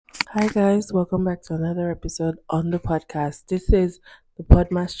Hi guys, welcome back to another episode on the podcast. This is the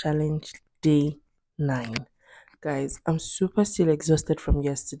Podmas Challenge Day 9. Guys, I'm super still exhausted from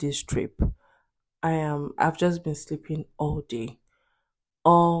yesterday's trip. I've just been sleeping all day.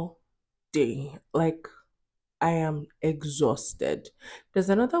 All day. Like I am exhausted. There's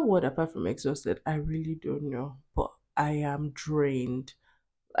another word apart from exhausted, I really don't know, but I am drained.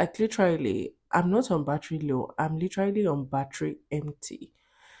 Like literally, I'm not on battery low, I'm literally on battery empty.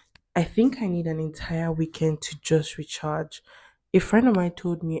 I think I need an entire weekend to just recharge. A friend of mine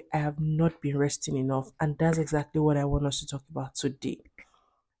told me I have not been resting enough, and that's exactly what I want us to talk about today.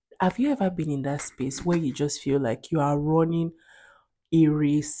 Have you ever been in that space where you just feel like you are running a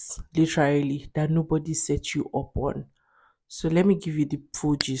race, literally, that nobody set you up on? So, let me give you the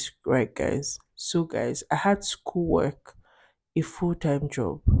full gist, right, guys? So, guys, I had schoolwork, a full time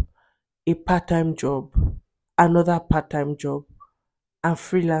job, a part time job, another part time job, and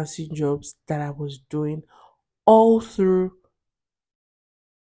freelancing jobs that I was doing all through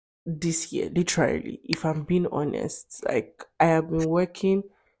this year, literally. If I'm being honest, like I have been working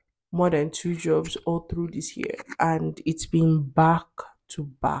more than two jobs all through this year, and it's been back to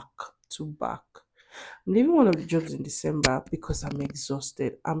back to back. I'm leaving one of the jobs in December because I'm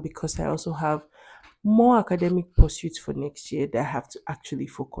exhausted and because I also have more academic pursuits for next year that I have to actually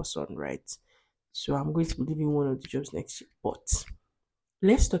focus on, right? So I'm going to be leaving one of the jobs next year. But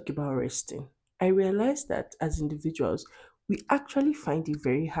let's talk about resting. I realized that as individuals, we actually find it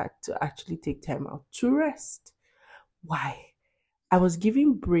very hard to actually take time out to rest. Why? I was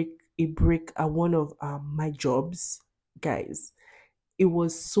giving break at one of my jobs, guys. It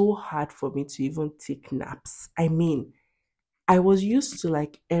was so hard for me to even take naps. I mean, I was used to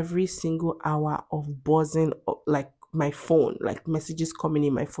like every single hour of buzzing like my phone, like messages coming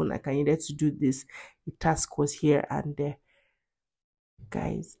in my phone, like I needed to do this. The task was here and there.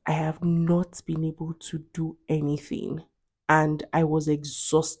 Guys, I have not been able to do anything and I was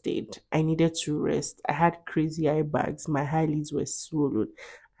exhausted. I needed to rest. I had crazy eye bags. My eyelids were swollen.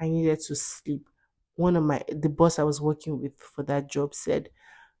 I needed to sleep. The boss I was working with for that job said,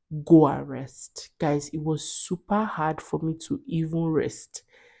 go and rest. Guys, it was super hard for me to even rest.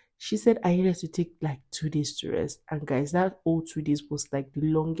 She said I needed to take like 2 days to rest. And guys, that whole 2 days was like the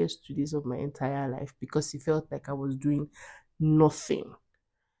longest 2 days of my entire life because it felt like I was doing nothing.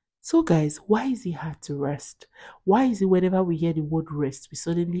 So, guys, why is it hard to rest? Why is it whenever we hear the word rest, we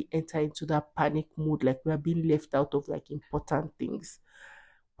suddenly enter into that panic mode like we are being left out of like important things?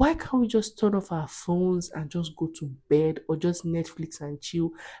 Why can't we just turn off our phones and just go to bed or just Netflix and chill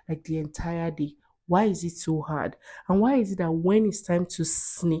like the entire day? Why is it so hard? And why is it that when it's time to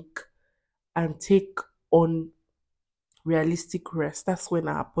sneak and take on realistic rest, that's when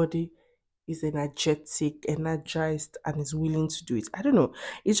our body is energetic, energized, and is willing to do it. I don't know.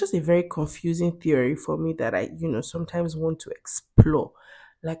 It's just a very confusing theory for me that I sometimes want to explore.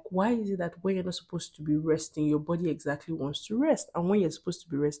 Like, why is it that when you're not supposed to be resting, your body exactly wants to rest? And when you're supposed to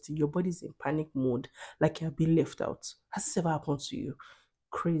be resting, your body's in panic mode, like you're being left out. Has this ever happened to you?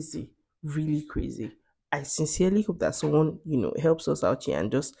 Crazy, really crazy. I sincerely hope that someone helps us out here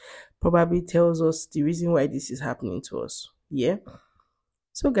and just probably tells us the reason why this is happening to us. Yeah.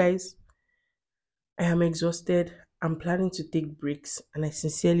 So, guys, I am exhausted. I'm planning to take breaks, and I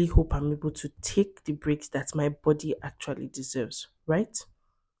sincerely hope I'm able to take the breaks that my body actually deserves. Right?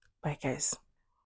 Bye, guys.